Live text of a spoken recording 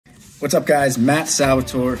What's up, guys? Matt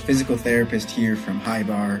Salvatore, physical therapist here from High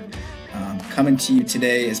Bar. Coming to you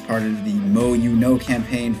today as part of the Mo You Know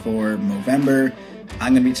campaign for Movember.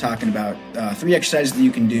 I'm going to be talking about 3 exercises that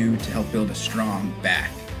you can do to help build a strong back.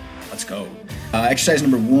 Let's go. Exercise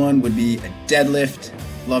number 1 would be a deadlift.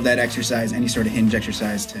 Love that exercise, any sort of hinge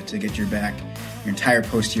exercise to get your back, your entire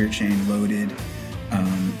posterior chain loaded.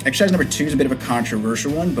 Exercise number 2 is a bit of a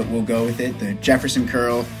controversial one, but we'll go with it. The Jefferson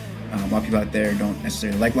Curl. A lot of people out there don't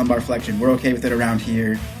necessarily like lumbar flexion. We're okay with it around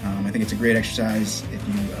here. I think it's a great exercise if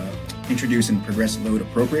you introduce and progress load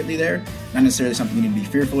appropriately there. Not necessarily something you need to be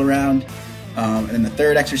fearful around. And then the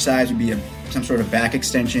third exercise would be some sort of back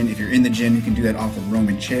extension. If you're in the gym, you can do that off a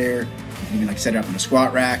Roman chair. You can even set it up on a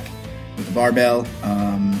squat rack with a barbell.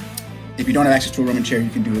 If you don't have access to a Roman chair, you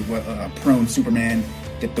can do a prone Superman.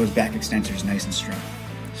 Get those back extensors nice and strong.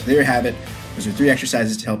 So there you have it. Those are 3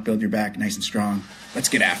 exercises to help build your back nice and strong. Let's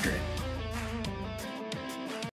get after it.